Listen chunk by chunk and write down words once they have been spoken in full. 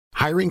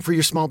Hiring for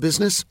your small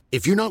business?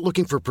 If you're not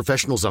looking for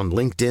professionals on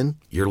LinkedIn,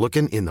 you're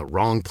looking in the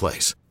wrong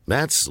place.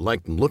 That's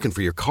like looking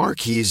for your car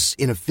keys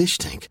in a fish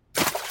tank.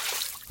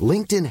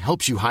 LinkedIn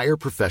helps you hire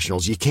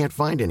professionals you can't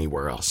find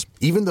anywhere else,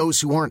 even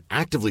those who aren't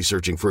actively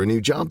searching for a new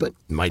job but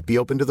might be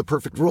open to the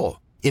perfect role.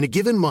 In a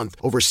given month,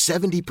 over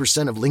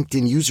 70% of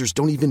LinkedIn users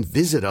don't even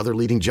visit other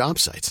leading job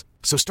sites.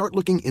 So start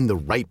looking in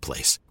the right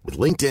place. With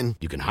LinkedIn,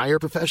 you can hire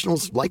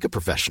professionals like a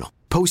professional.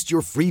 Post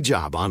your free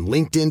job on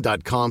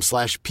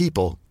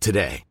linkedin.com/people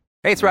today.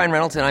 Hey, it's Ryan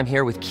Reynolds, and I'm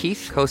here with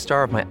Keith,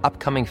 co-star of my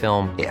upcoming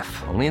film,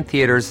 If, only in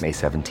theaters May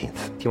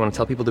 17th. Do you want to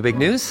tell people the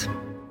big news?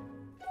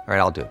 All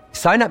right, I'll do it.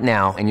 Sign up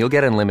now and you'll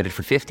get unlimited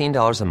for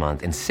 $15 a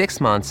month and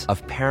 6 months of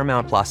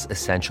Paramount Plus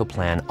Essential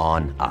Plan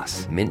on us.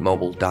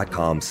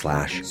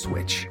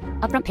 MintMobile.com/switch.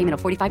 Upfront payment of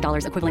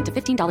 $45 equivalent to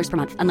 $15 per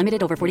month.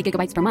 Unlimited over 40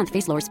 gigabytes per month.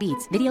 Face lower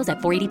speeds. Videos at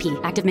 480p.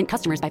 Active Mint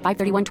customers by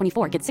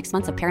 531.24 get 6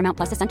 months of Paramount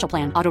Plus Essential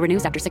Plan. Auto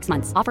renews after 6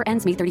 months. Offer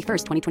ends May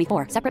 31st,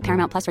 2024. Separate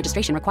Paramount Plus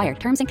registration required.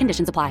 Terms and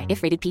conditions apply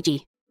if rated PG.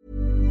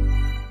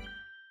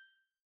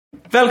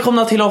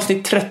 Välkomna till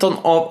avsnitt 13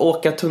 av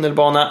Åka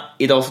tunnelbana.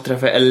 Idag så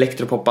träffar jag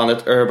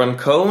elektropopbandet Urban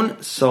Cone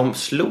som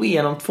slog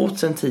igenom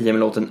 2010 med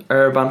låten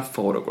Urban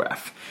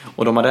Photograph.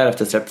 Och de har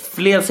därefter släppt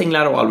fler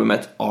singlar och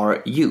albumet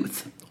Our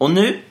Youth. Och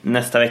nu,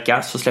 nästa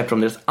vecka, så släpper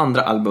de deras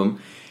andra album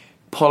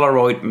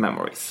Polaroid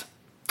Memories.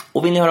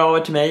 Och vill ni höra av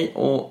er till mig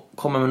och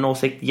komma med en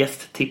åsikt,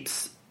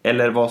 gästtips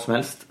eller vad som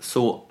helst,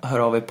 så hör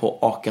av er på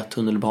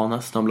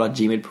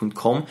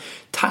akatunnelbana@gmail.com.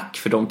 Tack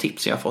för de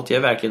tips jag har fått. Jag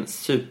är verkligen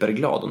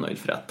superglad och nöjd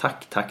för det.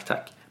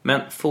 Tack.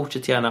 Men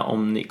fortsätt gärna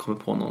om ni kommer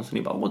på någon som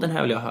ni bara, den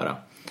här vill jag höra.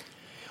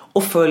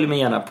 Och följ mig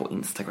gärna på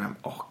Instagram,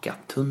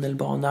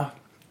 akatunnelbana.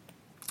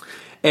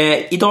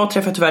 Idag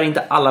träffar jag tyvärr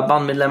inte alla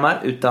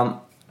bandmedlemmar, utan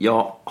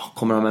jag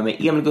kommer ha med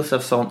mig Emil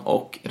Gustafsson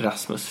och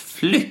Rasmus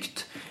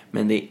Flykt.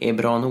 Men det är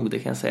bra nog, det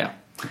kan jag säga.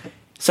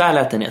 Så här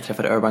lät det när jag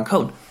träffade Urban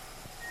Cone.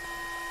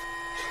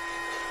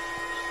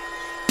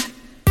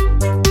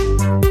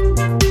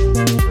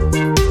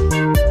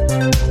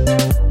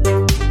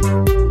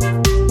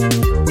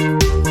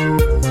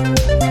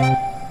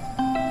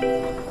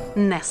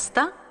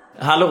 Nästa.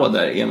 Hallå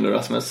där, Emil och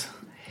Rasmus.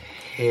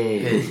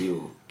 Hej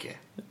Jocke.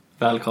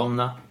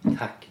 Välkomna.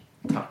 Tack.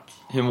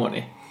 Hur mår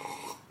ni?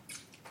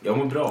 Jag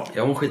mår bra.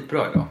 Jag mår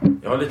skitbra idag.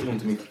 Jag har lite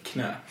ont i mitt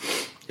knä.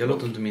 Jag har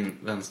ont i min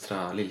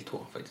vänstra lilltå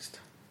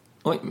faktiskt.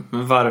 Oj,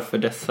 men varför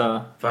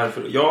dessa?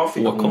 Varför? Jag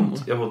fick åkommor?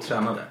 ont. Jag var och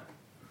tränade.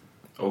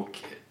 Och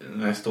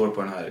när jag står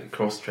på den här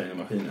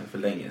cross-trainer-maskinen för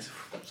länge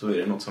så är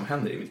det något som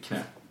händer i mitt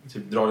knä. Jag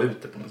typ drar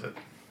ut det på något sätt.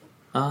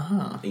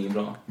 Aha. Inget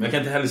bra. Men jag kan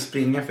inte heller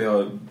springa för jag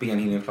har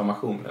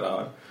benhinneinflammation.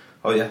 Eller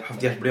har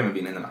haft hjärtproblem med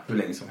benhinnorna hur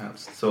länge som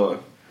helst. Så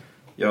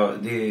ja,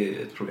 det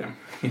är ett problem.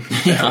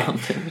 Ja,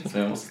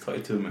 som jag måste ta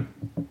itu med.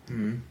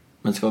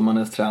 Men ska man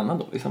ens träna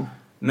då liksom?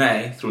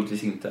 Nej,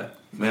 troligtvis inte.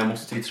 Men jag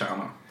måste ju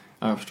träna.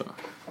 Ja, jag förstår.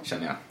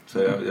 Känner jag. Så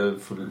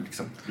jag får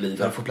liksom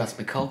lida. Jag får plats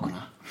med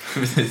kakorna.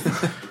 Precis.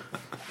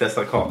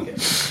 Dessa kakor.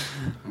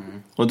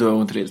 Och du har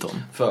ont i lilltån?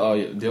 För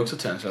ja, det är också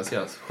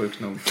träningsrelaterat, sjukt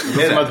nog.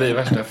 Det är som det. att vi är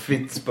värsta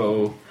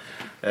Fitzbo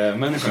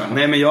människor.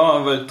 Nej, men jag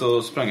var ute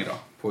och sprang idag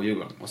på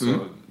Djurgården. Och så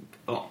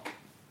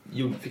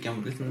fick jag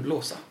en liten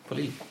blåsa på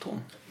lilltån.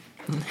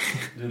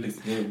 Den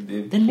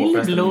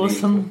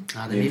lillblåsen.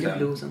 Ja, den lilla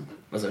blåsen.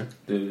 Vad sa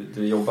du?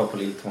 Du jobbar på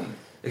lilltån.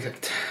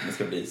 Exakt. Det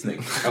ska bli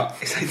snyggt. Ja,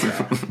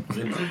 exakt.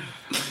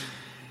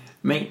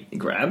 Men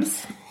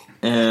grabs.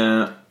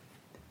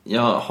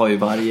 Jag har ju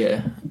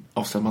varje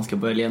avsnitt man ska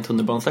börja en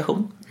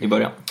tunnelbanestation i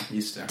början.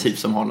 Just det. Typ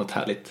som har något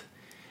härligt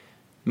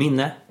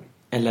minne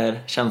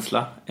eller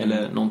känsla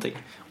eller någonting.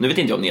 Nu vet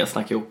inte jag om ni har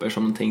snackat ihop er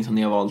som någonting som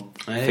ni har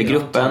valt för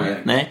gruppen.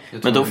 Nej,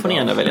 men då får ni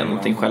gärna välja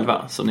någonting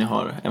själva så ni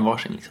har en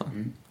varsin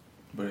liksom.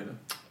 Börjar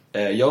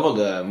det. Jag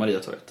valde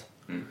Mariatorget.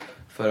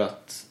 För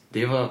att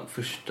det var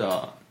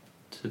första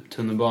typ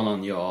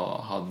tunnelbanan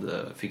jag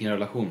fick en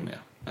relation med,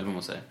 eller vad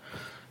man säger.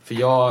 För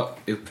jag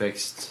är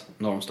uppväxt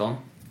norr om stan.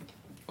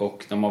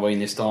 Och när man var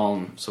inne i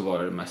stan så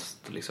var det mest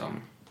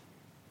liksom,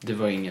 det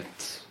var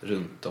inget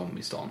runt om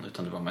i stan,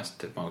 utan det var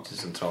mest typ man var till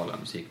centralen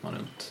och så gick man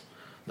runt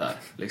där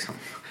liksom.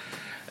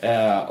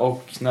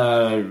 Och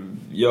när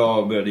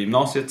jag började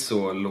gymnasiet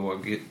så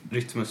låg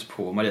Rytmus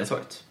på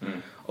Mariatorget.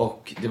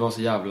 Och det var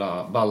så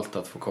jävla ballt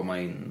att få komma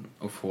in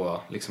och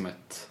få liksom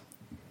ett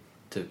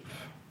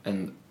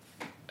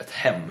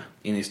hem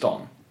in i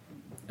stan.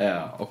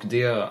 Och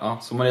det,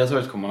 så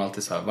Mariatorget kommer man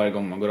alltid så här, varje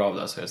gång man går av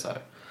där så är det så här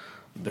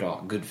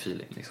bra, good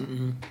feeling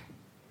liksom.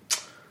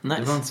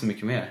 Nice. Det var inte så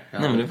mycket mer.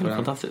 Nej, men det var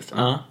fantastiskt.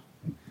 Ja.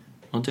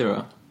 Och du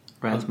då?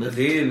 Rasmus?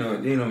 Det är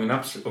nog min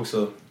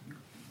också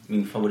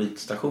min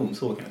favoritstation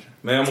så kanske.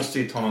 Men jag måste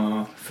ju ta någon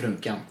annan.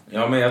 Frunkan.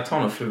 Ja, men jag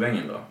tar nog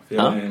Fruängen då. För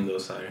jag är ändå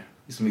så här,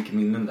 det är så mycket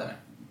minnen där.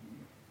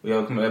 Och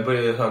jag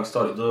började i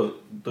högstadiet,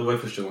 då var det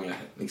första gången jag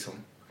liksom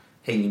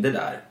hängde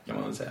där, kan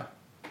man väl säga.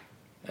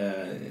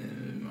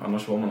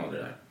 Annars var man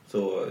aldrig där.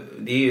 Så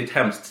det är ju ett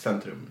hemskt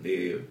centrum.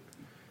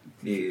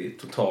 Det är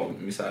total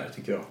misär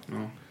tycker jag.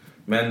 Ja.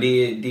 Men det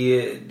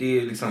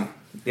är liksom,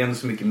 det är ändå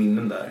så mycket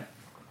minnen där.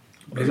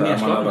 Blev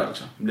nedslagen där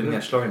också? Blev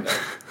nedslagen där.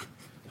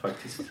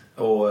 faktiskt.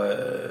 Och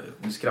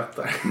du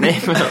skrattar.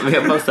 Nej, men vi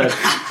har bara så här,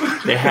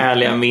 det är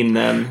härliga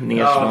minnen, nedslagen.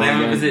 Ja, nej,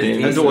 men precis.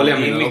 Det är dåliga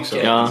minnen också.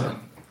 Ja.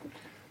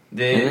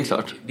 Det är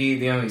klart.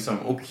 Det är liksom,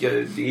 och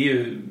det är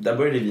ju, där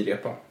började vi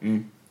repa.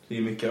 Det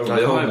är mycket, och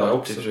jag har där varit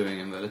också. till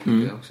Fruängen väldigt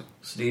mycket också.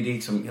 Så det är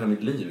liksom hela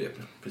mitt liv är i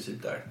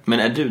princip där. Men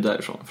är du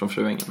därifrån, från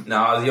Fruängen? Nej,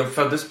 alltså jag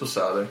föddes på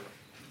Söder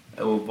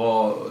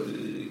och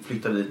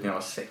flyttade dit när jag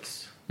var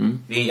 6.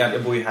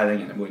 Jag bor i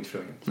Herrängen, jag bor inte i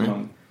Fruängen. Så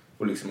man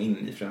går liksom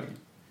in i Fruängen.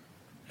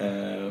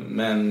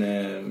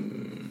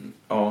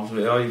 Ja, så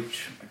jag har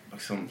gjort,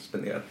 liksom,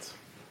 spenderat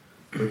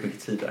mycket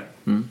tid där.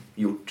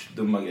 Gjort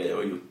dumma grejer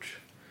och gjort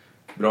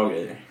bra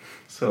grejer.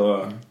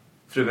 Så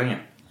Fruängen.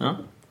 Ja,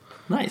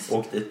 nice.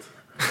 Åk dit.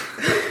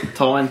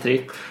 Ta en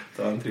tripp.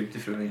 Ta en tripp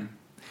till Fruängen.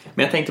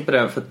 Men jag tänkte på det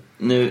här, för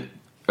nu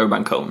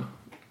Urban Cone.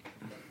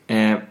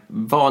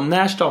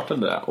 När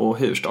startade det och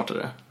hur startade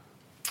det?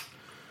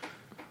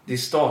 Det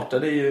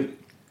startade ju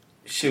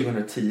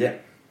 2010.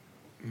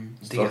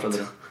 Startade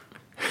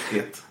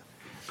det.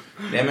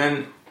 Nej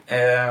men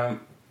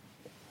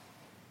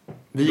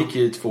vi gick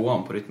i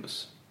 2:an på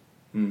Rytmus.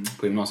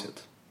 På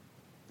gymnasiet.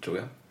 Tror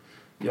jag.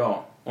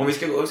 Ja, om vi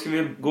ska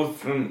gå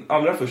från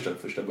allra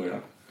första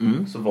början.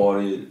 Så var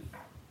det ju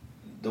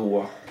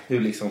då hur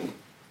liksom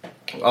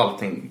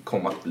allting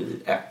kom att bli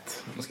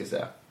ett, man ska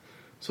säga.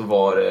 Så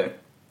var det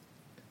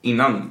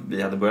innan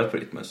vi hade börjat på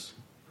Rytmus,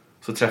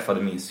 så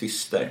träffade min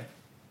syster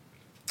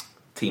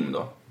Tim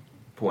då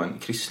på en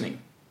kryssning.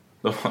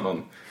 Det var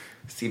någon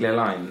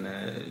Silja Line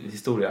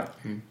historia.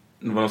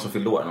 Det var någon som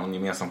fyllde år, någon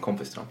gemensam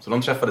kompis till dem. Så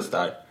de träffades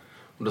där.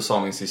 Och då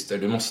sa min syster,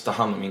 du måste ta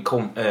hand om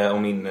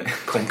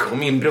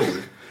min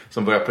bror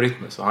som börjar på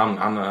Rytmus. Och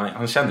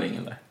han känner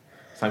ingen där.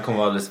 Så han kommer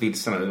vara alldeles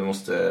vilsen.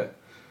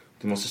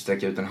 Du måste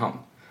sträcka ut en hand.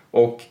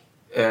 Och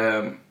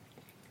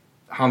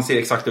han ser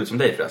exakt ut som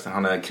dig förresten.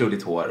 Han har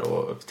krulligt hår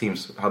och Tim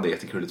hade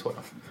jättekrulligt hår.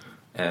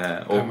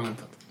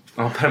 Permanentat.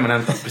 Ja,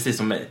 permanentat, precis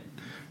som mig.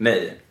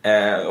 Nej.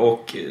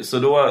 Och så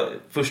då,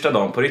 första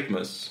dagen på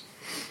Rytmus,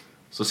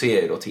 så ser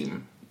jag ju då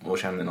Tim och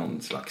känner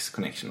någon slags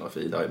connection då, för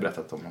Ida har ju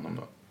berättat om honom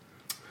då.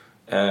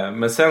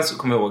 Men sen så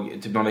kommer jag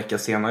ihåg, typ någon vecka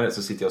senare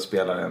så sitter jag och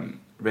spelar en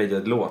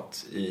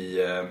Radiohead-låt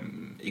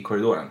i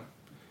korridoren.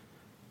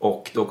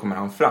 Och då kommer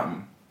han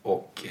fram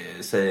och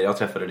säger, jag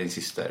träffade din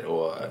syster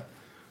och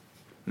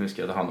nu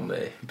ska jag ta hand om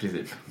dig i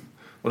princip.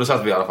 Och då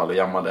satt vi i alla fall och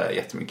jammade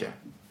jättemycket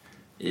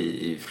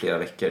i flera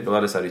veckor. Då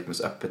hade så här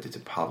Rytmus öppet till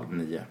typ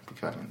 8:30 på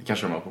kvällen. Det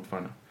kanske de var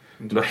fortfarande.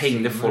 Då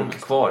hängde folk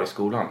kvar i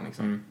skolan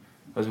liksom.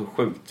 Det var så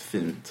sjukt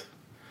fint.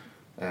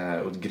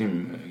 Och ett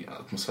grym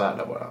atmosfär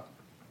där bara.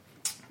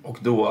 Och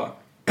då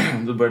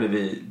började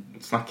vi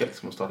snacka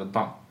liksom och starta ett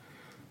band.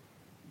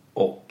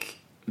 Och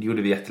det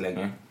gjorde vi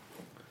jättelänge.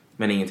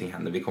 Men ingenting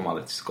hände, vi kom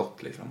aldrig till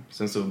skott liksom.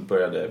 Sen så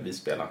började vi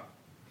spela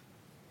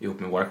ihop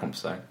med våra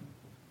kompisar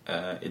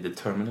i The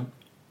Terminal.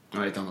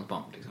 Ja, ett annat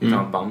band liksom. Ett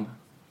annat band.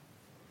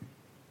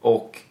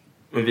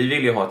 Men vi ville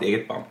ju ha ett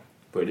eget band,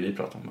 började vi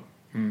prata om då.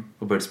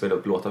 Och började spela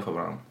upp låtar för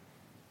varandra.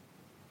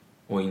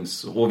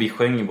 Och vi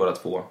sjöng ju båda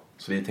två.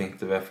 Så vi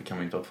tänkte, varför kan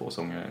man inte ha 2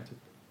 sångare typ?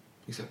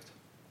 Exakt.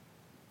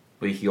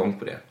 Och gick igång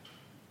på det.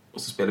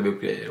 Och så spelade vi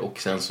upp grejer. Och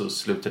sen så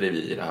slutade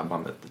vi i det här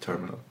bandet The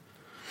Terminal.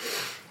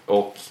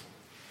 Och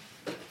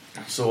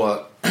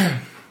så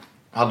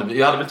jag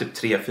hade väl typ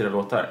 3-4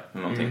 låtar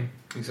eller någonting.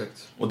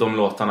 Exakt. Och de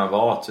låtarna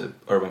var typ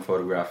Urban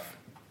Photograph,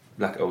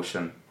 Black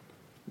Ocean,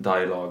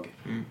 Dialogue.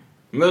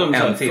 Men de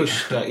en till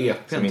första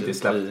EP:n som inte är typ,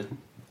 släppt. vi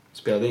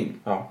spelade in.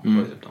 Ja.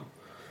 Var det typ dem.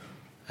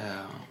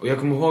 Och jag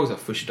kommer ihåg så här,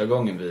 första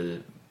gången vi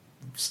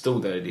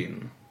stod där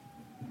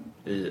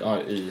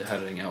i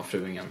Herrängen och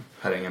Fruängen.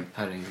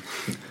 Herrängen.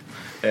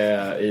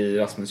 I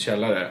Rasmus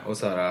källare och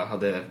så här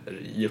hade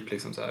gjort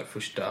liksom så här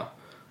första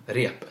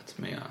repet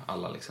med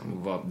alla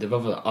liksom.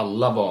 Och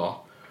alla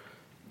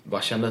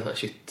bara kände så här,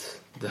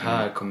 shit, det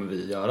här kommer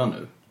vi göra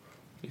nu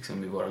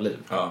liksom i våra liv.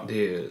 Ja.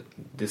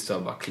 Det sa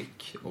bara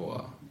klick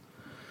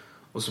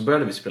och så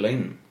började vi spela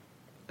in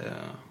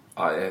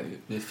Ja,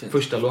 det är fint.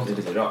 första låten.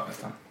 Det är lite rart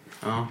nästan.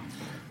 Ja.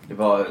 Det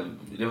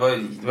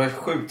var en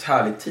sjukt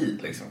härlig tid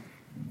liksom.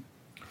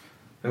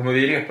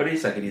 Vi repade ju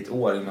säkert i ett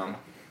år innan.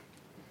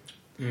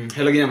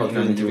 Hela grejen var att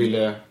vi inte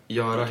ville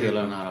göra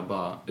hela den här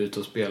bara ut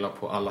och spela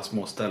på alla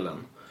små ställen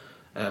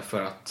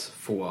för att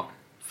få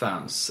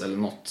fans eller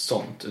något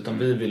sånt. Utan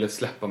vi ville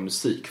släppa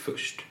musik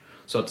först.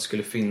 Så att det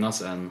skulle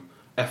finnas en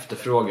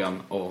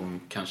efterfrågan om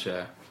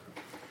kanske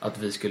att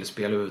vi skulle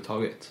spela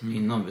överhuvudtaget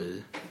innan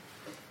vi...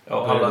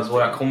 Ja, alla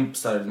våra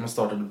kompisar, de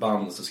startade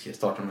band och så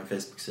startade de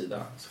en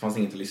Facebook-sida. Så fanns det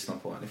inget att lyssna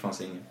på. Det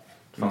fanns inget.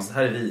 Det fanns,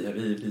 här är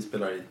vi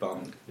spelar i ett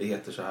band. Vi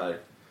heter så här.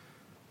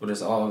 Och det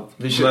sa,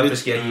 varför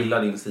ska jag gilla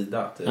din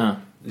sida? Typ. Ja.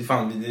 Vi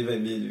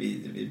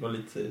var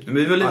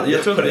lite...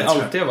 Jag tror att vi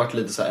alltid har varit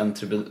lite så här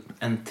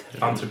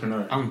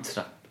entreprenörer.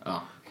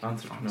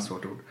 Entreprenör.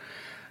 Svårt ord.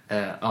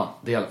 Ja,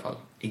 det är i alla fall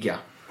igga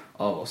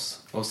av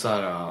oss. Och så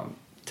här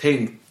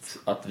tänkt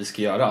att vi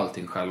ska göra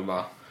allting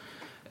själva.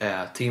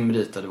 Tim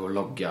ritade vår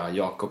logga,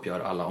 Jakob gör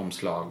alla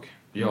omslag,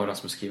 jag och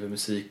Rasmus skriver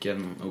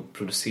musiken och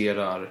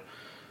producerar.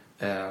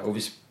 Och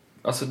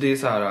alltså det är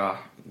så här,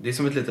 det är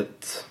som ett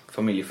litet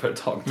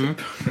familjeföretag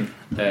typ.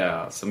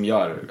 Som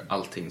gör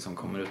allting som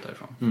kommer ut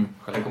därifrån.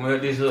 Jag kommer,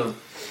 det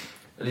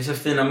är så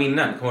fina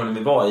minnen. Kommer när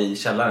vi var i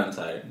källaren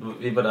så här.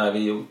 Vi var där,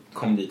 vi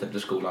kom dit efter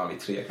skolan vid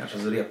 3 kanske,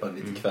 så repade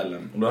vi till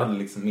kvällen. Och då hade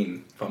liksom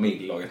min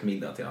familj lagat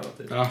middag till alla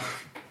typ. Ja.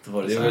 Då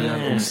var det så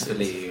här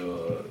oxfilé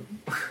och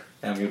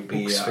MUB.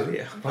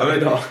 Oxfilé?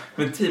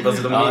 Men typ,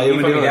 alltså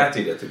min familj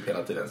äter ju det typ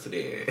hela tiden, så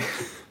det är...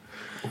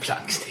 Och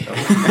planksteg.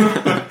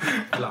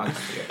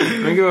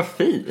 Men gud vad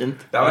fint.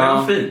 Ja, men det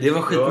var fint. Det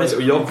var skitmysigt.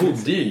 Och jag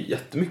bodde ju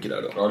jättemycket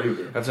där då. Ja, det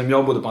gjorde du. Eftersom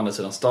jag bodde på andra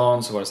sidan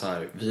stan så var det så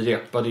här. Vi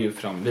repade ju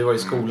fram. Vi var i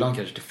skolan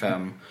kanske till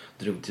 5.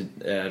 Drog till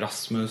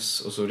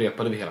Rasmus. Och så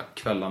repade vi hela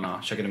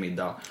kvällarna. Käkade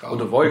middag. Och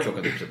då var ju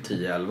klockan typ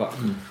 10-11.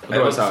 Och då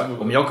var det så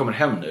här. Om jag kommer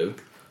hem nu.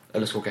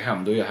 Eller ska åka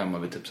hem. Då är jag hemma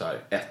vid typ så här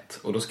 1.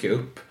 Och då ska jag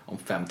upp om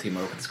 5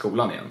 timmar och åka till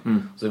skolan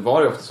igen. Så det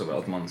var ju ofta så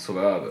att man sov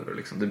över. Och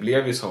liksom. Det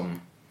blev ju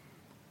som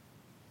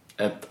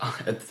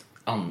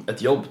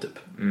ett jobb typ.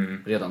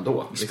 Redan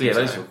då. Vi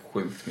spelade så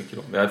sjukt mycket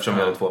då. Eftersom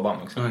vi hade 2 band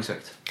också. Ja,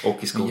 exakt. Och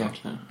i skolan.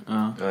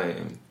 Ja.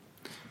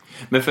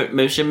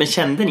 Men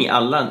kände ni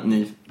alla,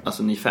 ni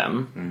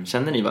 5,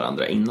 kände ni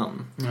varandra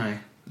innan?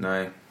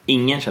 Nej.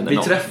 Ingen kände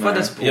någon? Vi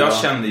träffades på... Jag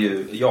kände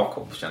ju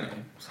Jakob,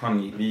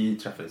 vi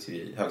träffades ju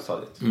i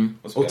högstadiet.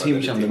 Och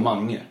Tim kände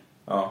Mange.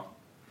 Ja.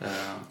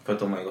 För att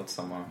de har gått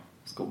samma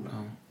skola.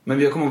 Ja. Men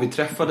vi kommer ihåg, vi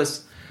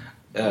träffades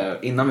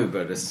innan vi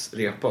började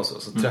repa och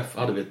så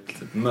hade vi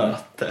ett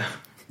möte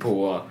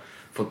på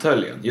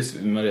fåtöljen, just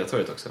vid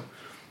Mariatorget också.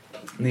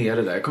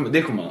 Nere där,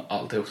 det kommer man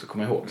alltid också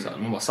komma ihåg så här.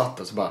 Man bara satt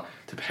där så bara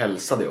typ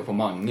hälsade jag på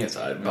Mange så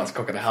här, bara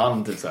skakade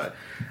hand typ så här.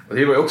 Och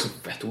det var ju också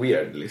fett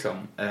weird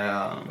liksom.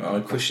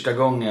 Första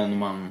gången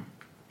man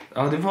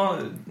jag vet inte.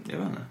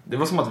 Det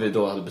var som att vi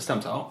då hade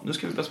bestämt så här, nu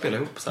ska vi börja spela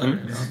ihop så här.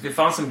 Det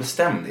fanns en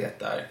bestämdhet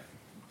där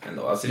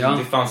ändå. Alltså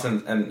det fanns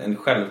en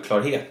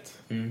självklarhet.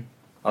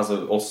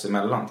 Alltså oss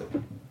emellan typ.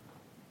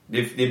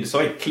 Det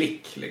sa ju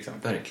klick liksom.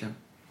 Verkligen.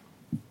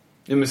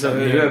 Ja, men sen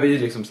nu är vi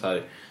liksom så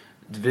här.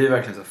 Vi är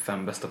verkligen så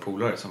 5 bästa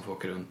polare som får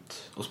åka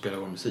runt och spela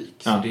vår musik.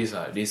 Så det är så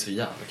här, det är så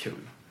jävla kul.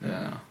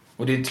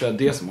 Och det tror jag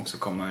det som också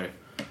kommer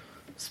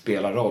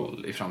spela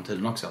roll i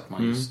framtiden också, att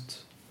man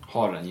just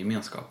har den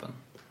gemenskapen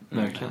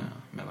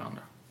med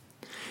varandra.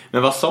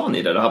 Men vad sa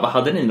ni där då?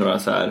 Hade ni några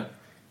så här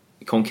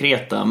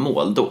konkreta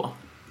mål då?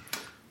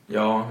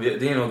 Ja,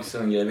 det är nog också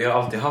en grej. Vi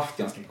har alltid haft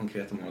ganska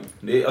konkreta mål.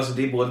 Det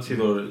är både till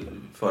vår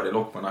fördel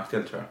och vår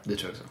nackdel, tror jag. Det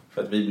tror jag också.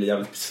 För att vi blir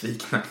jävligt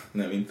besvikna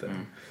när vi inte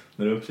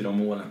når upp till de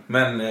målen.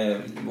 Men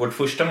vårt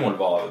första mål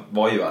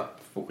var ju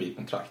att få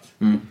skivkontrakt.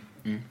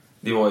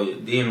 Det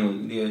är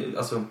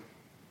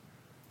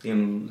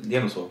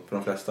nog så för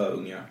de flesta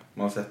unga.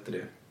 Man sätter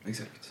det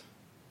exakt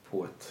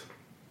på ett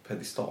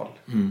pedestal.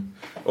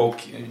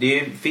 Och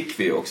det fick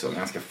vi ju också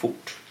ganska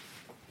fort.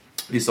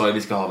 Vi sa att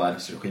vi ska ha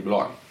världens största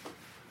skivbolag.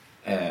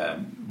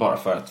 Bara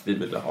för att vi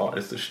ville ha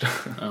det största.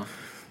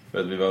 För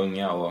att vi var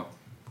unga och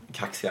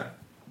kaxiga.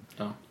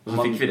 Och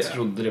man fick vi det.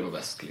 Trodde det var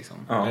bäst liksom.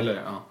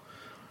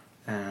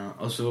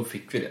 Och så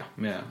fick vi det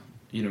med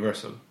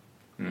Universal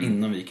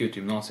innan vi gick ut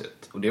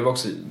gymnasiet. Och det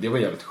var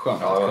jävligt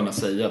skönt att kunna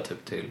säga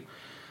typ till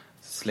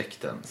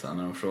släkten så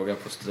när de frågar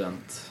på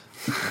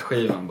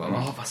studentskivan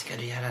bara, vad ska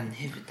du göra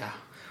nu då?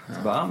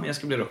 Så bara, men jag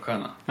ska bli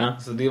rockstjärna.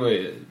 Så det var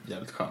ju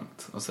jävligt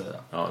skönt att säga.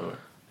 Ja, det var.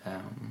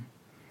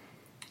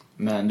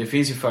 Men det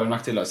finns ju för- och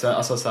nackdelar.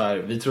 Alltså så här,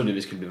 vi trodde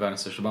vi skulle bli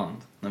världens största band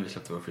när vi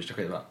släppte vår första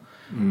skiva.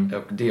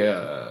 Och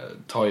det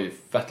tar ju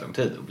fett lång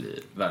tid att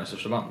bli världens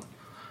största band.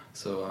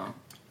 Så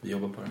vi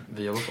jobbar på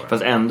det.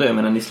 Fast ändå, jag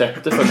menar, ni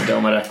släppte första,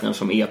 om man räknar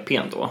som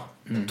EP:n då,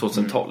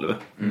 2012,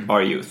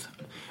 Our Youth.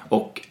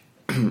 Och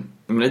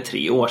men det är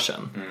 3 år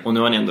sedan. Och nu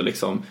har ni ändå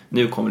liksom,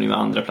 nu kommer ni med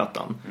andra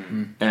plattan.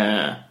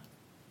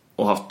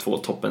 Och haft 2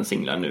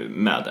 toppensinglar nu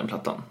med den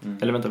plattan.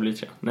 Eller vänta, blir det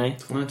 3? Nej,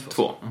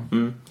 2.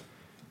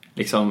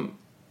 Liksom,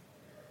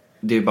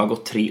 det har ju bara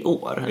gått 3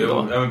 år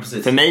ändå. Ja, men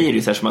precis. För mig är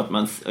det så här som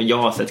att jag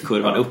har sett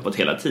kurvan uppåt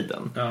hela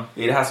tiden.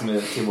 Det är det här som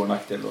är till vår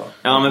nackdel då.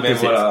 Ja, men med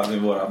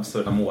våra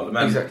absurda mål.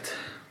 Men, exakt.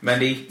 Men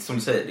det är som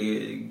du säger,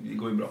 det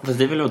går ju bra. Fast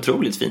det är väl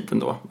otroligt fint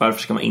ändå.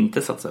 Varför ska man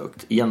inte satsa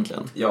högt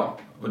egentligen? Ja,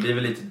 och det är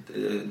väl lite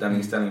den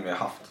inställningen vi har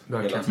haft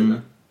verkligen. hela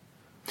tiden.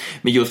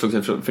 Men just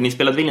också, för ni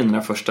spelade väl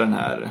in den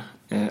här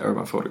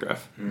Urban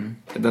Photograph.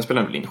 Den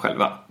spelade väl in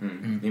själva.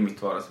 I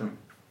mitt vardagsrum.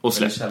 Och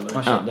släppte.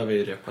 Där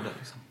vi repade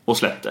liksom. Och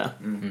släppte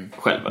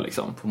själva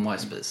liksom. På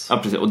MySpace. Ja,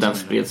 precis. Och den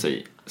spred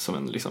sig som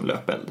en liksom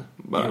löpeld.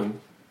 Bara.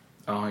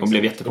 Och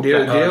blev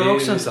jättepopulär. Det var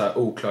också en så här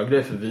oklar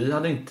grej, för vi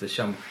hade inte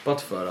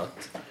kämpat för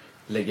att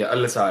lägga,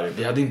 eller så här,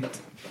 vi hade inte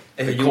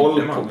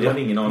koll på. Vi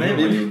hade ingen aning.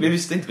 Nej, vi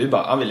visste inte. Vi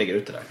bara, vi lägger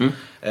ut det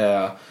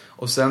där.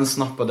 Och sen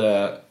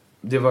snappade,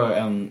 det var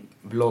en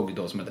blogg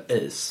då som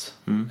heter Ace.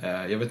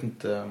 Jag vet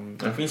inte.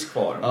 Den finns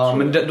kvar. Ja,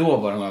 men då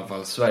var den i alla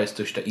fall Sveriges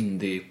största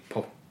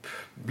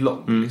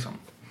indie-pop-blogg liksom.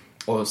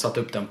 Och satte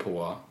upp den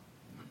på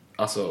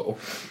alltså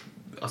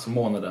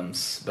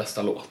månadens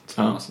bästa låt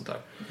och sånt där.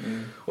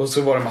 Och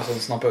så var det massa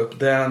som snappade upp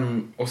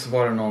den, och så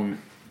var det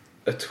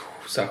ett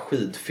så här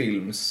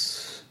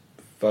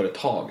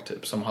skidfilmsföretag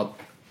typ som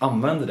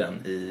använde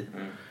den i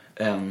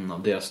en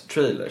av deras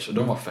trailers och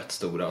de var fett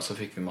stora och så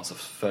fick vi massa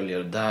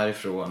följare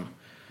därifrån.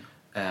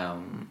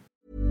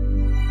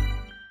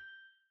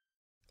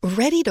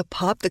 Ready to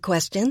pop the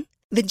question?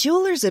 The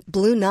jewelers at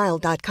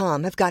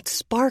BlueNile.com have got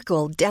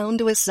sparkle down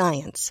to a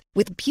science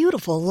with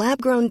beautiful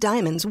lab-grown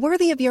diamonds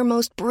worthy of your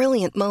most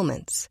brilliant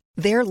moments.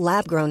 Their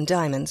lab-grown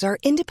diamonds are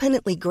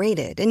independently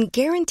graded and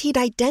guaranteed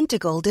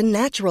identical to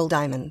natural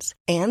diamonds,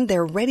 and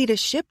they're ready to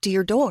ship to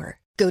your door.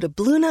 Go to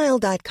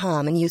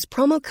BlueNile.com and use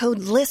promo code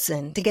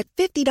LISTEN to get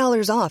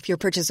 $50 off your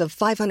purchase of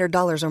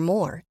 $500 or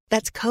more.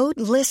 That's code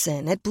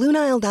LISTEN at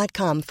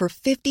BlueNile.com for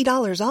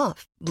 $50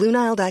 off.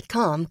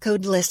 BlueNile.com,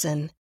 code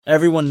LISTEN.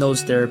 Everyone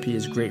knows therapy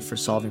is great for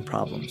solving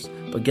problems,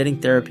 but getting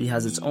therapy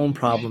has its own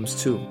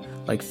problems too,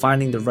 like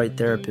finding the right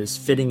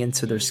therapist, fitting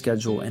into their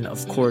schedule, and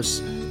of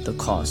course, the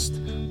cost.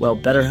 Well,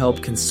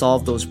 BetterHelp can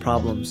solve those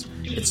problems.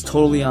 It's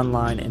totally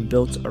online and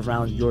built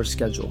around your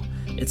schedule.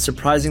 It's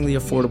surprisingly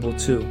affordable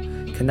too.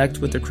 Connect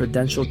with a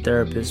credentialed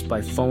therapist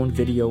by phone,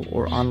 video,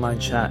 or online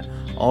chat,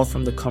 all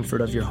from the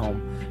comfort of your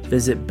home.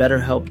 Visit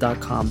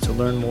BetterHelp.com to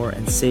learn more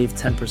and save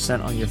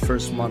 10% on your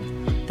first month.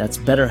 That's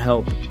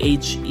BetterHelp,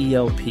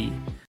 H-E-L-P.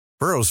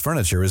 Burrow's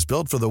furniture is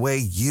built for the way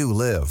you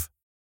live.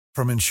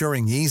 From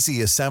ensuring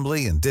easy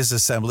assembly and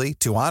disassembly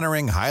to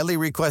honoring highly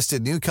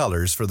requested new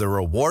colors for their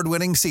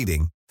award-winning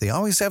seating, they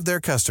always have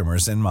their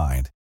customers in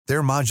mind.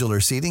 Their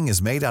modular seating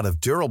is made out of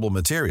durable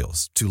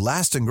materials to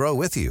last and grow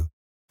with you.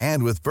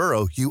 And with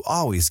Burrow, you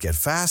always get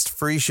fast,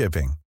 free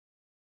shipping.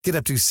 Get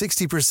up to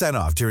 60%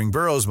 off during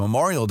Burrow's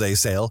Memorial Day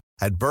sale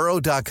at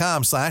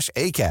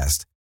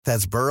burrow.com/ACAST.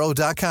 That's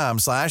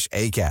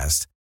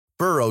burrow.com/ACAST.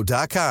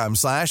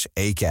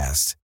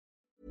 burrow.com/ACAST.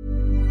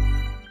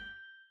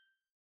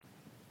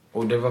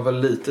 Och det var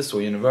väl lite så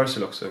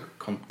Universal också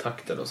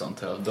kontaktade oss,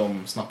 antar jag.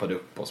 De snappade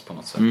upp oss på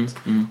något sätt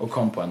och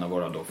kom på en av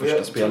våra då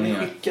första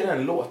spelningar. Vi skickade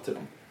en låt till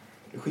dem.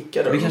 Vi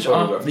skickade kanske,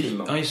 ja,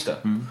 just det.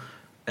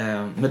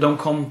 Men de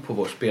kom på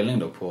vår spelning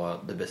då på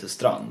Debaser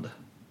Strand.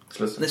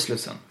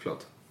 Slussen,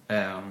 förlåt.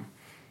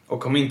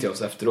 Och kom in till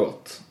oss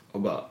efteråt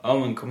och bara, ja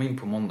men kom in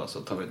på måndag så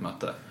tar vi ett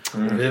möte.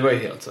 Och vi var ju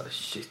helt så här,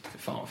 shit,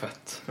 fan vad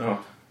fett. Ja.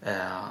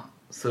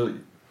 Så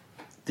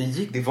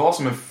det var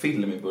som en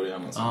film i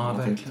början alltså. Ja,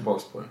 man tänkte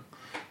tillbaka på det.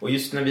 Och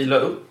just när vi la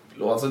upp,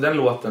 alltså den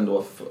låten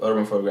då,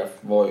 Urban Photograph,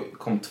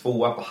 kom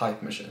 2 på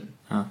Hype Machine.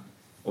 Ja.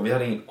 Och vi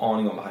hade ingen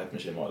aning om vad Hype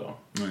Machine var då.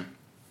 Nej.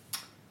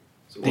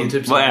 Det är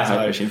typ vad är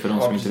Hype Machine för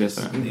de som inte vet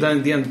det?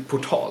 Det är en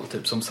portal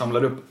typ som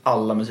samlar upp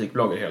alla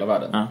musikbloggar i hela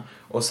världen. Ja.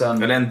 Och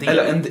sen,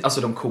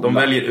 alltså de coola. De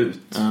väljer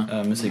ut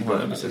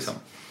musikbloggar liksom,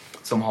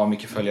 som har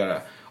mycket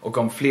följare. Och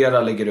om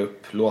flera lägger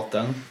upp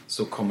låten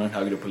så kommer den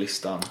högre upp på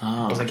listan.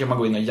 Och sen kan man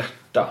gå in och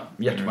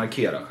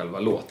hjärtmarkera själva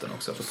låten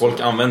också. Så folk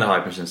använder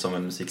Hype Machine som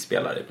en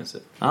musikspelare i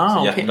princip.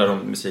 Så hjärtar de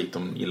musik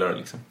de gillar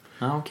liksom.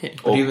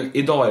 Och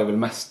idag är det väl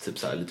mest typ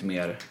så här lite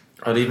mer.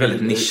 Ja, det är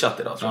väldigt nischat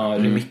idag tror jag.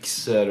 Ja,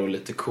 remixer och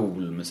lite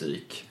cool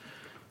musik.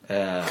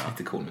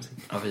 Inte cool musik.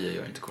 Ja, vi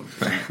gör inte cool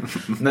musik.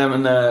 Nej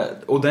men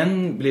och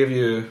den blev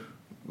ju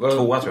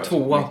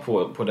tvåa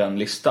på den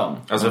listan.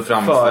 Alltså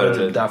framför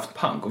typ Daft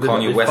Punk. Och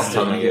Kanye West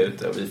hade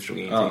ute och vi förstod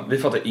ingenting. Ja, vi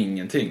fattade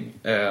ingenting.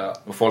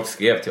 Och folk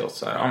skrev till oss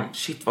så här,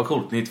 shit vad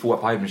coolt, ni är 2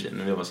 på Hype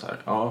Machine. Och vi var så här,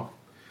 ja,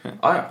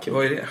 kul.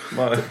 Vad är det?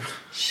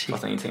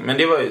 Fattar ingenting. Men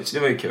det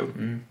var ju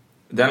kul.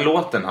 Den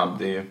låten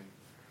hade ju,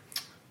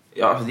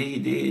 ja,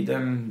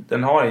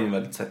 den har ju en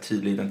väldigt så här,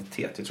 tydlig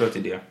identitet. Jag tror att det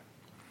är det.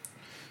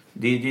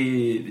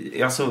 Det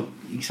är alltså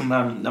liksom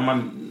när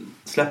man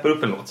släpper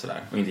upp en låt så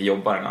där och inte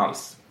jobbar den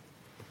alls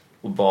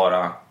och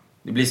bara,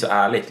 det blir så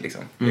ärligt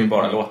liksom. Det är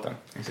bara låten.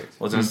 Exakt.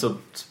 Och sen så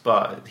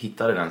bara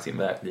hittade den sin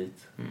väg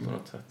dit på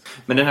något sätt.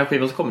 Men den här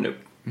skivan som kommer nu,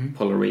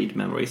 Polaroid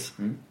Memories,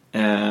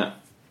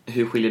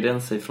 hur skiljer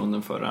den sig från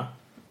den förra?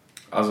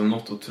 Alltså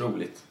något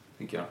otroligt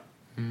tycker jag.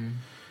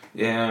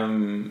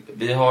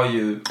 Vi har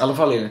ju, i alla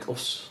fall enligt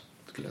oss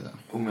skulle jag säga.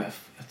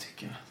 Jag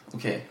tycker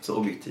så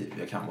objektiv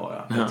jag kan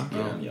vara. Jag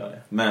tycker den gör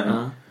det.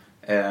 Men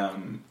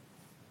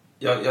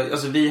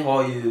alltså vi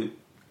har ju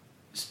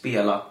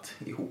spelat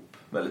ihop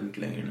väldigt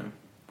mycket längre nu.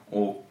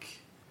 Och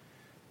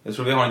jag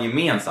tror vi har en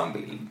gemensam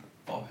bild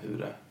av hur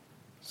det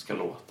ska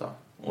låta.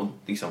 Och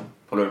liksom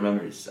Polaroid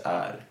Memories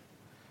är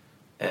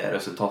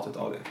resultatet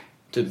av det.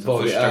 Typ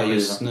vad vi är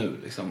just nu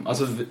liksom.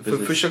 Alltså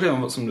för första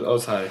skivan som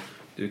så här,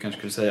 du kanske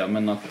skulle säga,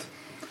 men att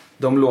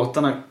de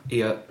låtarna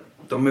är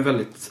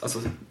väldigt alltså,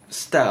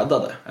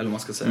 städade, eller vad man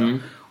ska säga.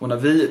 Och när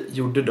vi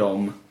gjorde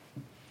dem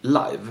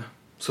live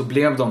så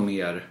blev de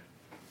mer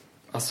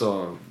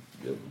alltså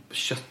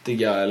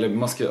köttiga, eller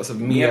man ska, alltså,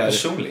 mer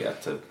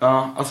personlighet typ.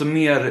 Ja, alltså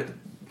mer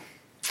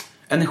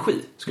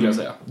energi skulle jag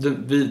säga.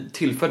 Vi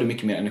tillförde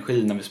mycket mer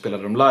energi när vi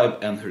spelade dem live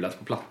än hur det lät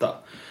på platta.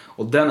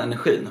 Och den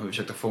energin har vi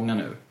försökt att fånga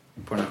nu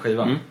på den här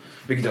skivan.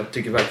 Vilket jag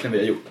tycker verkligen vi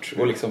har gjort.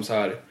 Och liksom så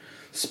här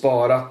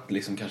sparat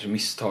liksom kanske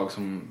misstag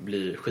som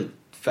blir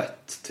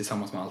skitfett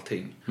tillsammans med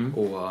allting.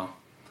 Och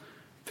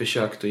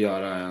försökt att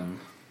göra en,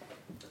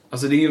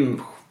 alltså det är ju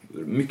en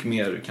mycket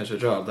mer kanske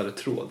rödare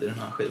tråd i den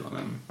här skivan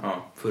än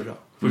förra.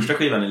 Första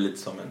skivan är lite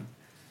som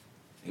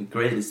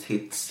greatest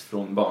hits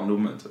från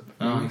barndomen typ.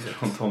 Ja, exakt.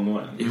 Från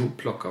tonåren.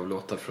 Ihopplock av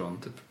låtar från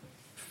typ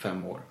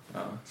 5 år. Ja.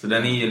 Så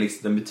den är ju liksom,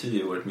 den betyder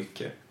ju oerhört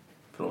mycket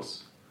för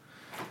oss.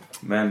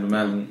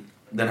 Men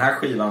den här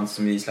skivan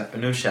som vi släpper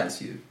nu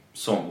känns ju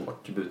som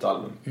vårt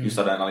debutalbum. Just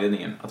av den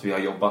anledningen att vi har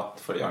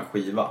jobbat för att göra en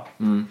skiva.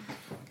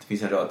 Det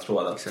finns en röd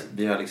tråd att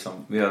vi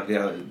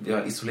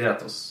har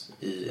isolerat oss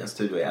i en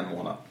studio i 1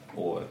 månad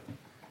och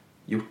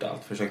gjort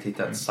allt. Försökt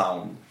hitta ett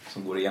sound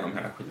som går igenom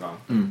hela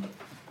skivan.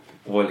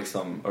 Och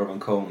liksom Urban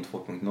Cone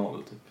 2.0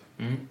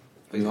 typ.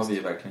 Det har vi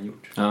ju verkligen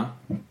gjort. Ja.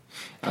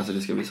 Alltså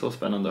det ska bli så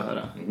spännande att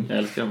höra. Jag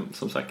älskar dem,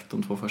 som sagt,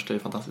 de 2 första är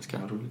fantastiska.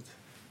 Ja, roligt.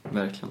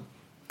 Verkligen.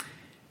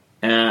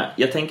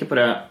 Jag tänker på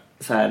det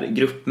så här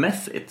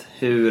gruppmässigt.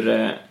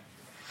 För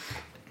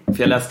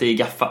jag läste i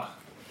Gaffa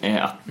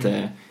att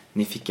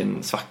ni fick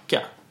en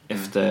svacka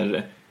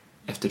efter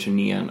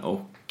turnén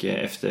och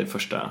efter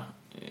första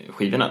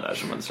skivorna där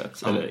som hade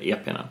släppts, eller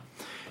EP:na.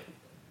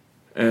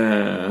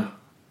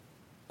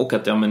 Och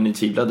att ni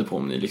tvivlade på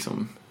om ni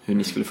liksom, hur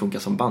ni skulle funka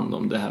som band,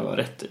 om det här var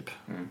rätt typ.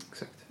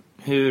 Exakt.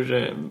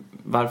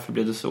 Varför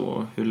blev det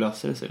så? Hur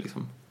löser det sig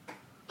liksom?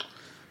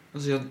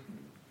 Alltså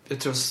jag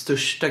tror att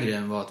största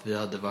grejen var att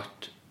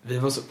vi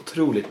var så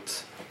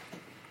otroligt,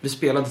 vi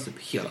spelade typ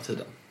hela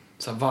tiden.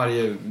 Så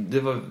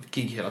det var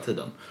gig hela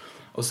tiden.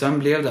 Och sen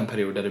blev det en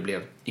period där det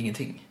blev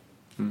ingenting.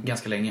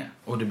 Ganska länge.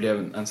 Och det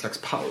blev en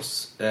slags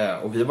paus.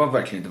 Och vi var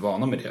verkligen inte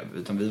vana med det.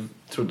 Utan vi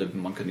trodde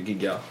man kunde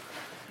gigga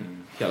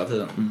hela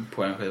tiden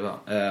på en skiva.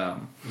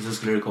 Och så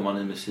skulle det komma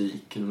ny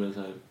musik. Det blev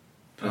så här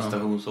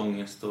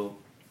prestationsångest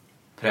och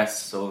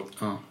press. Och...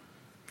 Ja,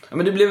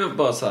 men det blev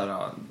bara så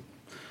här...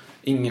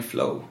 ingen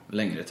flow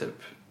längre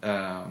typ.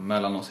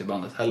 Mellan oss i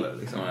bandet heller.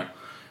 Liksom.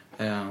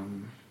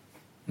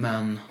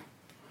 Men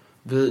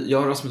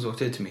jag och Rasmus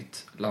åkte till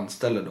mitt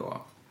landställe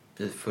då.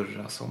 I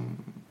förra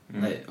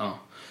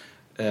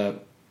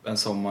en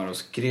sommar och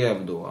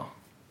skrev då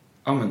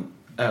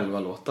 11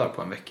 låtar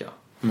på en vecka.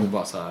 Och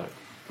bara så här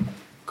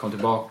kom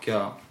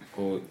tillbaka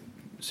och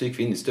så gick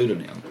vi in i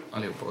studion igen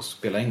allihopa och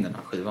spelade in den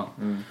här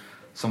skivan.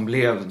 Som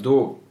blev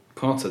då,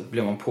 på något sätt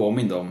blev man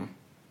påmind om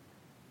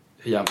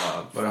hur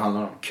jävla vad det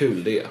handlar om.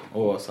 Kul det är.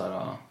 Och så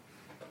här,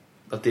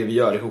 att det vi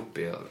gör ihop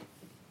är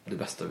det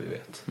bästa vi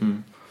vet.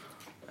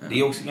 Det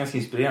är också ganska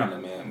inspirerande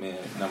med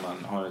när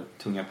man har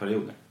tunga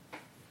perioder.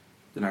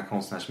 Den här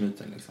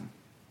konstnärsmyten liksom.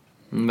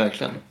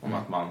 Verkligen. Om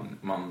att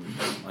man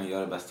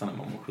gör det bästa när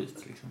man mår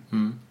skit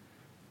liksom.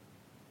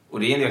 Och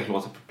det är en del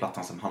låtar på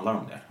plattan som handlar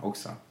om det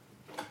också.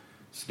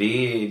 Så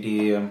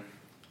det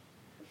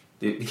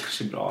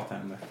kanske är bra att det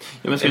händer.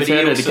 Ja, men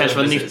det kanske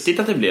var nyttigt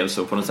att det blev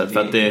så på något sätt. För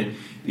att det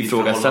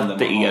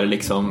ifrågasatte er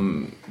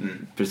liksom,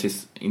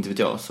 precis, inte vet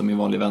jag, som i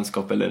vanlig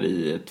vänskap eller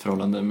i ett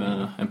förhållande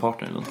med en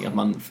partner eller någonting. Att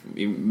man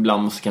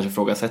ibland måste kanske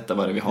ifrågasätta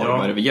vad det vi har och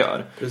vad det vi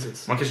gör.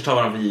 Precis. Man kanske tar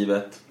varandra för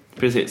givet.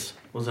 Precis.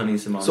 Och sen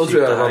inser man så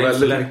tror jag det var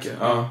väldigt mycket.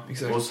 Ja,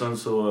 exakt. Och sen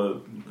så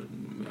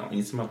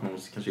inser man att man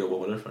måste kanske jobba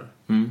hårdare för det.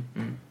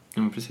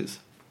 Ja, men precis.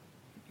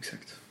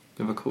 Exakt.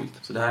 Det var coolt.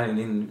 Så det här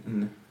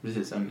är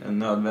precis en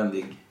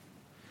nödvändig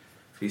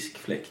frisk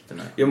fläkt.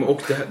 Ja, men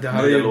och det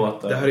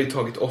här har ju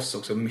tagit oss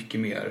också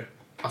mycket mer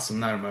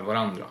närmare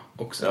varandra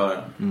också.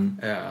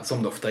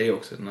 Som det ofta är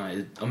också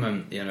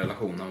i en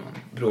relation när man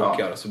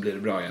bråkar så blir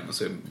det bra igen och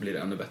så blir det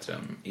ännu bättre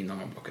än innan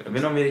man bråkade. Jag vet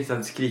inte om vi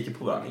riktigt skriker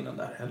på varandra innan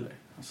där heller.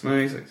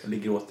 Nej, exakt. Det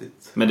ligger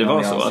gråtigt. Men det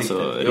var så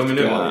ja, men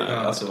det var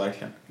det.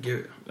 Verkligen.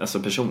 Gud. Alltså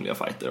personliga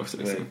fighter också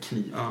liksom.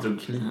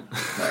 Drog kniv.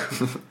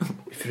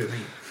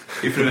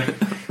 I Fruängen.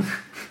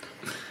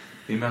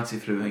 Vi möts i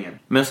Fruängen.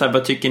 Men så här,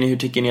 hur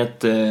tycker ni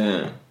att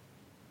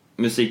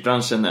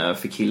musikbranschen är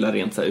för killar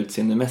rent så här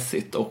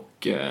utseendemässigt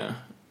och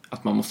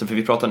att man måste, för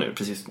vi pratar nu,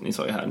 precis, ni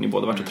sa ju här, ni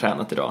båda varit och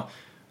tränat idag.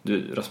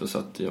 Du Rasmus sa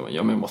att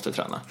jag måste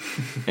träna.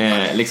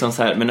 Liksom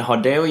så här, men har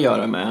det att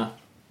göra med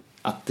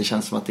att det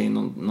känns som att det är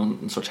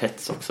någon sorts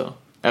hets också?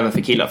 Även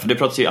för killar, för det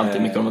pratas ju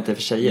alltid mycket om att det är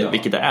för tjejer,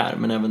 vilket det är,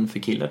 men även för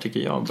killar tycker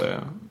jag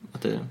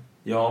att det...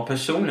 Ja,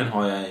 personligen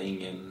har jag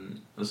ingen,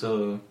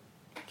 alltså,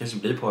 kanske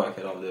blir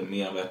påverkad av det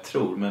mer än vad jag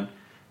tror, men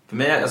för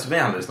mig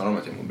handlar det snarare om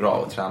att jag mår bra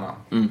och träna.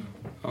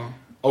 Ja.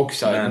 Och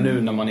så här,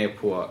 nu när man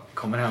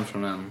kommer hem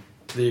från en,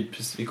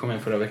 vi kom hem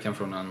förra veckan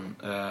från en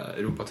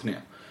Europaturné,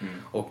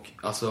 och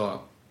alltså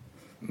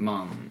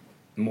man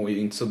mår ju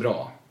inte så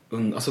bra.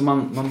 Alltså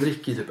man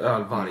dricker typ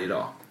öl varje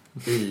dag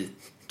i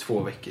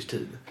 2 veckors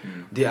tid.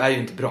 Det är ju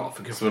inte bra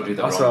för kroppen. Så det blir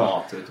bra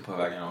mat ute på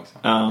vägen också.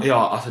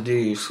 Ja, alltså det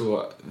är ju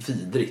så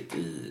vidrigt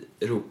i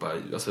Europa,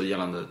 alltså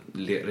gällande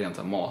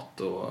rent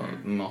mat och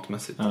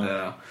matmässigt.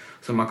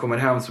 Så när man kommer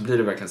hem så blir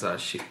det verkligen så här: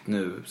 shit,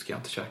 nu ska jag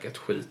inte käka ett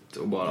skit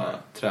och bara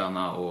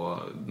träna och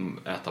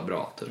äta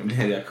bra typ. Det blir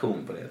en reaktion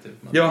på det typ.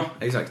 Ja,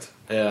 exakt.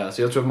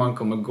 Så jag tror att man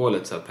kommer gå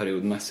lite så här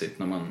periodmässigt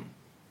när man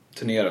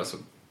turnerar. Så,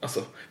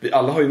 alltså, vi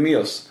alla har ju med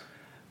oss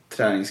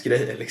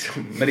träningsgrejer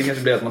liksom. Men det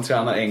kanske blir att man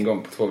tränar en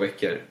gång på 2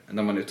 veckor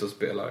när man är ute och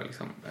spelar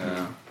liksom.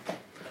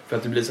 För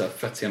att det blir så här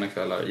fett sena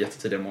kvällar,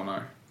 jättetidiga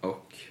morgnar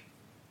och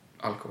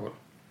alkohol.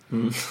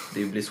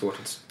 Det blir svårt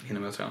att hinna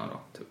med att träna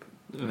då typ.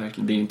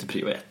 Det är ju inte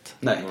prio 1.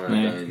 Nej,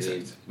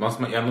 exakt.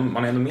 Man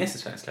är ändå med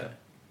sig träningskläder.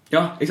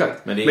 Ja,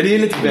 exakt. Men Men det- det är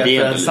lite det är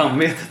bättre än ändå-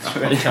 samvetet,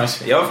 tror jag.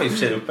 Kanske. Jag var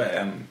faktiskt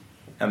uppe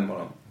en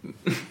morgon.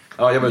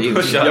 Ja, jag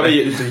var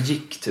körde. ute och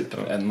gick typ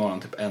en morgon,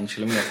 typ 1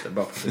 kilometer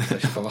bara för att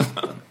typ köpa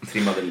vatten.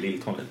 Trimmade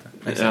lilltån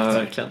lite. Ja,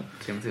 verkligen.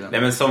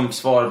 Nej, men som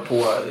svar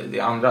på det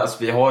andra, alltså,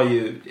 vi har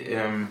ju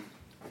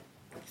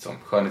som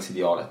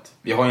skönhetsidealet.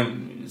 Vi har ju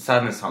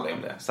Sadness handlar ju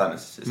om det.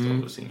 Sadness är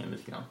stor och singel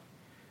lite grann.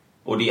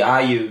 Och det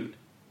är ju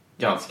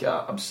ganska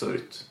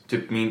absurt.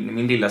 Typ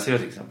min lilla ser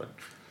till exempel.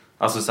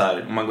 Alltså så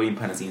här, om man går in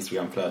på hennes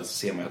Instagram-flöde så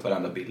ser man ju att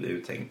varenda bild är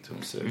uttänkt.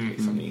 Hon ser ut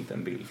liksom, det är inte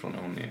en bild från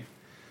när hon är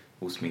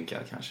osminkad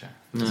kanske.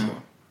 Så.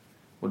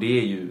 Och det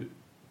är ju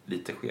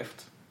lite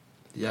skevt.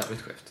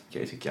 Jävligt skevt.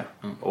 Kan jag tycka.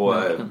 Och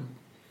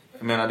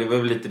jag menar, det var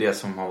väl lite det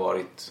som har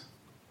varit...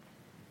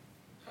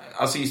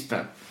 Alltså just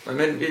det. Men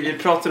vi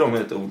pratade om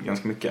ett ord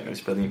ganska mycket när vi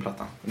spelade in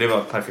plattan. Det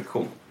var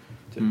perfektion.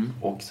 Typ.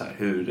 Och så här,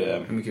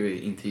 hur mycket vi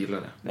inte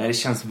gillar det. Nej, det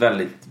känns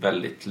väldigt,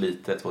 väldigt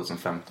lite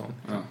 2015.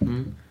 Ja.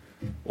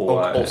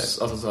 Och oss,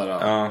 alltså så här,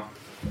 ja.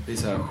 det är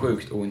så här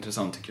sjukt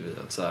ointressant tycker vi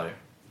att så här,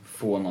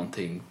 få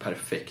någonting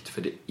perfekt,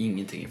 för det,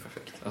 ingenting är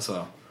perfekt.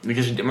 Alltså, Det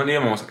kanske, men det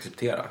man måste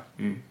acceptera.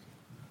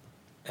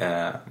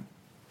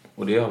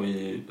 Och det har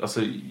vi,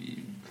 alltså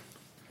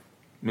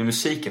med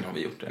musiken har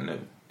vi gjort det nu,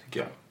 tycker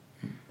jag.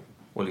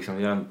 Och liksom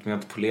vi har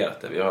inte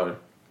polerat det. Vi har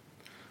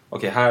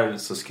okej, här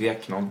så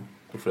skrek någon,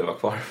 då får det vara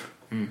kvar.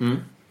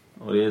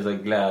 Och det är så här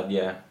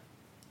glädje.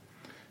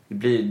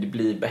 Det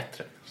blir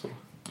bättre så.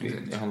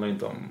 Det handlar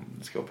inte om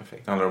det ska vara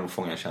perfekt. Det handlar om att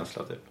fånga en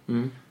känsla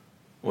typ.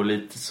 Och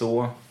lite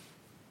så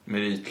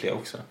med det ytliga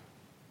också.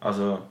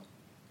 Alltså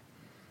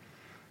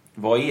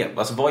vad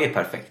är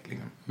perfekt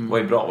liksom?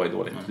 Vad är bra, vad är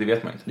dåligt? Det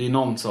vet man inte. det är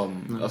någon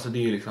som, alltså det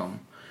är ju liksom,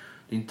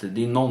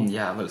 det är någon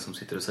jävel som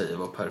sitter och säger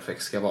vad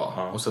perfekt ska vara.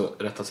 Ja. Och så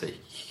rättar sig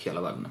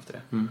hela världen efter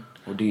det.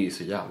 Och det är ju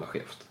så jävla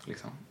skevt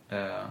liksom.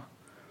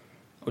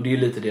 Och det är ju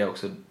lite det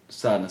också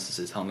Sadness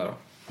precis handlar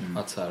om.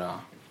 Att så här,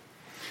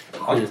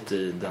 skit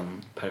i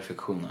den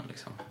perfektionen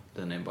liksom.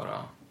 Den är bara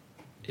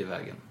i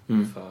vägen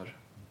för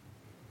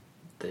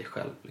dig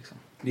själv liksom.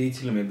 Det är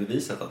till och med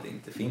bevisat att det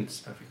inte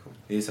finns perfektion.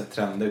 Det är så att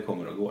trender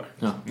kommer och går.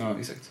 Ja,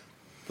 exakt.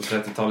 På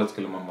 30-talet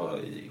skulle man vara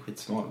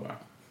skitsmal bara.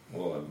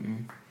 Och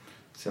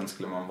sen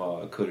skulle man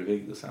vara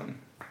kurvig och sen...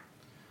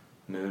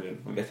 Nu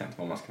vet jag inte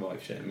vad man ska vara i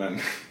och för sig.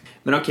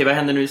 Men okej, vad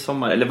händer nu i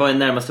sommar? Eller vad är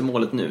närmaste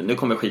målet nu? Nu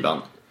kommer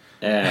skivan.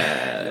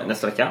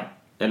 Nästa vecka.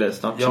 Eller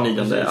snart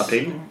 29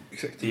 april.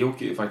 Exakt. Vi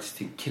åker ju faktiskt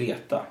till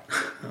Kreta.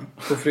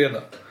 På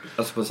fredag.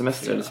 Alltså på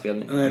semester eller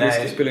spelning? Nej, vi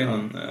ska spela in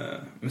en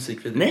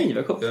musikvideo. Nej,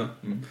 vad coolt. Ja.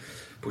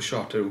 På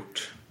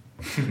charterort.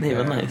 Nej,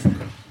 vad nice.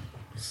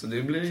 Så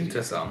det blir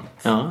intressant.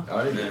 Ja.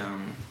 Ja, det blir.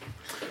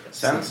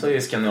 Sen så är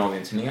det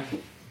Skandinavien-turné.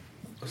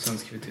 Och sen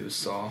ska vi till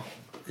USA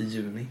i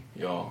juni.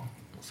 Ja,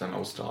 och sen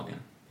Australien.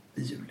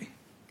 I juli.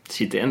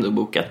 Sitter ändå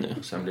bokat nu.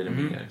 Och sen blir det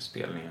mer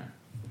spelningar.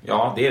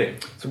 Ja, det är det.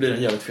 Så blir det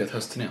en jävligt fet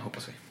höstturné,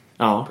 hoppas vi.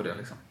 Ja, På det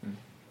liksom.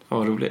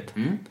 vad roligt.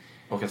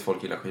 Och att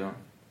folk gillar skivan.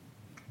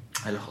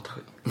 Eller hatar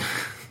skivan.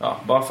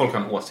 Ja, bara folk har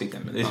en åsikt.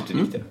 Men det är typ det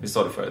viktiga. Vi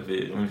sa det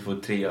förut, om vi får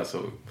 3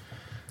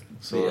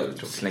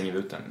 så slänger vi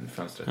ut den i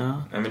fönstret.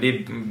 Ja. Nej, men det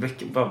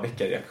är bara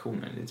väcka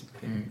reaktioner. Det är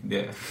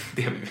typ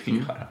det vi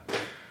vill göra.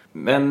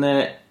 Men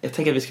jag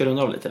tänker att vi ska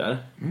runda av lite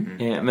där.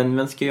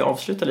 Men ska jag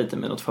avsluta lite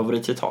med något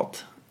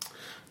favoritcitat?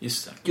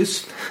 Just det.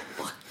 Just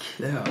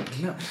det har jag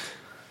glömt.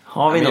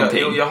 Har vi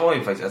någonting? Jag har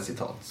ju faktiskt ett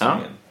citat som Ja.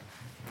 är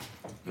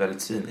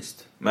väldigt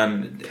cyniskt.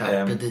 Men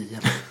Carpe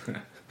diem.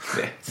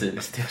 det är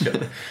cyniskt, jag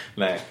tror.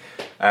 Nej.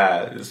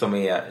 Som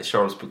är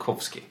Charles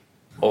Bukowski.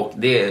 Och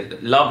det är: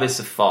 Love is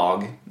a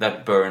fog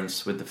that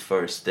burns with the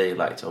first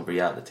daylight of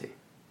reality.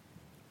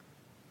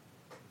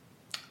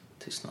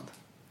 Tystnad.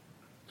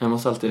 Jag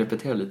måste alltid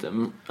repetera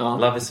lite. Ja.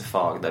 Love is a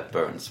fog that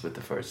burns with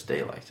the first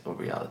daylight of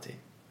reality.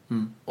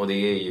 Och det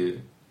är ju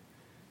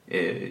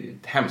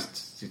ett hemskt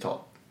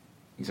citat.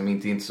 Liksom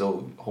inte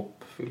så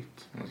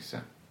hoppfyllt, om man ska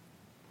säga.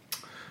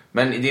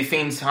 Men det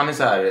finns, han är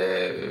så här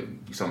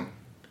liksom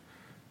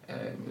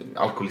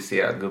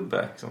alkoholiserad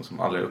gubbe liksom, som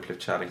aldrig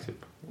upplevt kärlek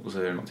typ. Och så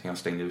är det någonting han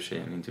stängde ur sig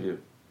i en intervju.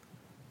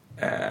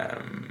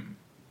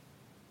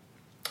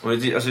 Och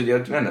det, alltså, jag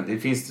vet inte, det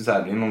finns det så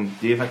här,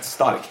 det är faktiskt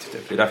starkt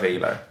typ. Det är därför jag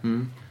gillar det.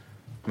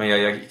 Men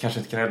jag kanske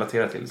inte kan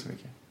relatera till det så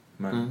mycket.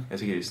 Men jag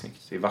tycker det är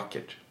snyggt, det är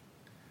vackert.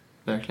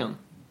 Verkligen.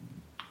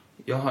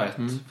 Jag har ett,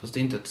 fast det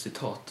är inte ett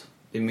citat.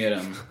 Det är mer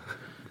en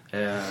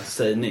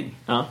sägning.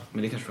 Ja.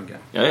 Men det kanske funkar.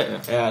 Ja.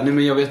 Nej,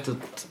 men jag vet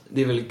att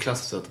det är väl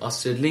klassiskt att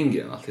Astrid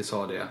Lindgren alltid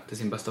sa det till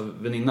sin bästa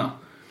väninna.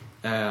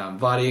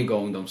 Varje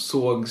gång de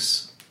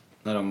sågs,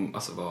 när de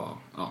alltså var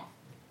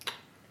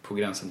på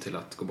gränsen till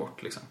att gå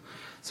bort liksom.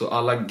 Så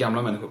alla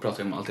gamla människor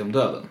pratar ju alltid om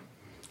döden.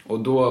 Och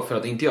då, för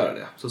att inte göra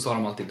det, så sa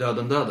de alltid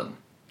döden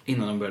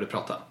innan de började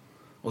prata.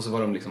 Och så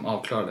var de liksom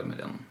avklarade med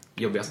den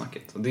jobbiga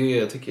snacket. Och det,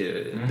 jag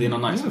tycker det är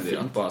något nice med det,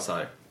 att bara så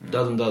här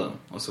döden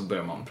och så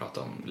börjar man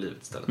prata om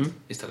livet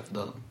istället för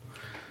döden.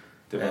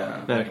 Det var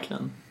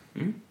Verkligen.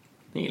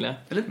 Det gillar jag.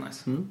 Det är lite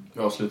nice.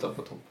 jag har slutat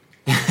på topp.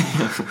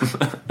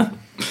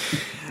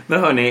 Men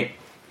hörni,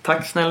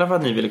 tack snälla för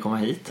att ni ville komma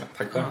hit.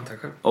 Tack Ja, tack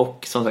själv.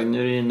 Och som sagt,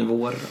 nu är det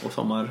vår och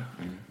sommar.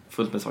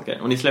 fullt med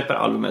saker. Och ni släpper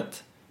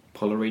albumet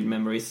Polaroid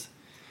Memories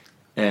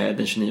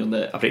den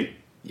 29 april.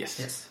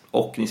 Yes.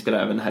 Och ni spelar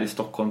även här i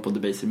Stockholm på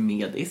Debaser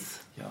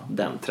Medis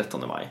den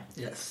 13 maj.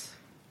 Yes.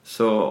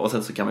 Så, och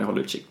sen så kan man ju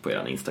hålla utkik på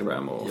er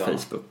Instagram och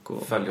Facebook.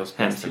 Och följ oss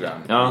på Instagram.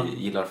 Ja.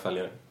 Vi gillar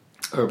följare.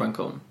 Urban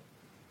Cone.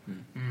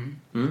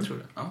 Jag tror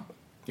det. Ja.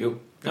 Jo,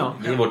 Ja.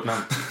 det är vårt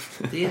namn.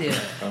 Det är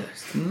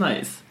det.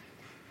 Nice.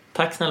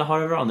 Tack snälla, ha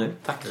det bra nu.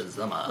 Tack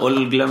detsamma. Och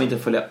glöm inte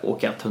att följa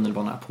Åka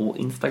tunnelbana på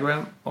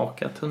Instagram.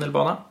 Åka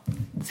tunnelbana.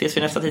 Ses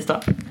vi nästa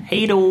tisdag.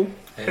 Hej då!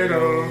 Hej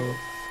då!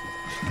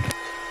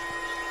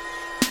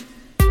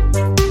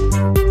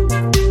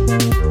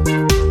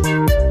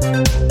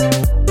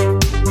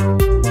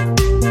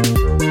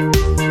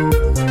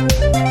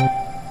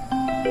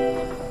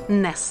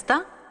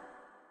 Nästa.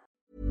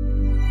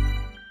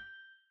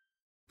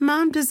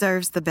 Mom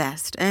deserves the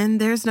best, and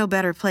there's no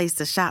better place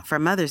to shop for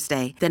Mother's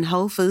Day than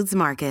Whole Foods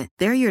Market.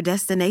 They're your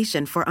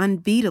destination for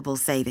unbeatable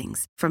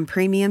savings, from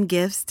premium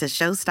gifts to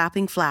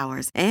show-stopping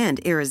flowers and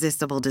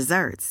irresistible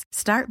desserts.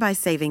 Start by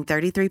saving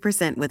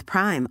 33% with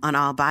Prime on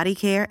all body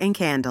care and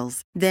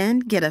candles. Then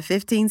get a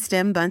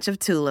 15-stem bunch of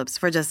tulips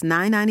for just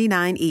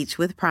 $9.99 each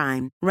with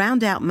Prime.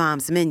 Round out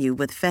Mom's menu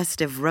with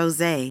festive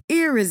rosé,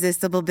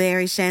 irresistible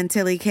berry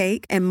chantilly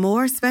cake, and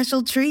more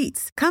special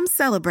treats. Come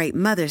celebrate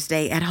Mother's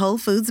Day at Whole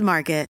Foods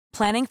Market.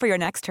 Planning for your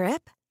next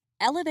trip?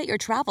 Elevate your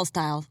travel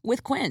style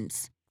with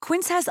Quince.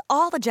 Quince has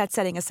all the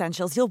jet-setting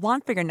essentials you'll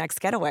want for your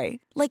next getaway,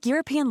 like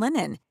European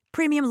linen,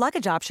 premium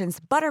luggage options,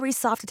 buttery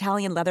soft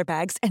Italian leather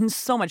bags, and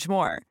so much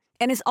more.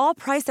 And is all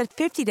priced at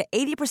 50 to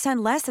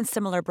 80% less than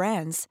similar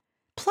brands.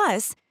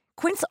 Plus,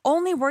 Quince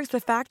only works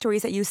with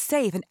factories that use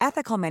safe and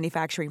ethical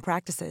manufacturing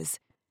practices.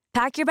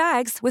 Pack your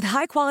bags with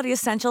high-quality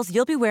essentials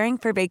you'll be wearing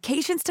for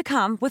vacations to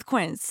come with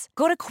Quince.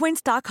 Go to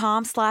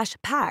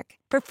quince.com/pack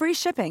for free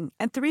shipping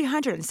and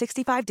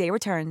 365-day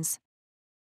returns.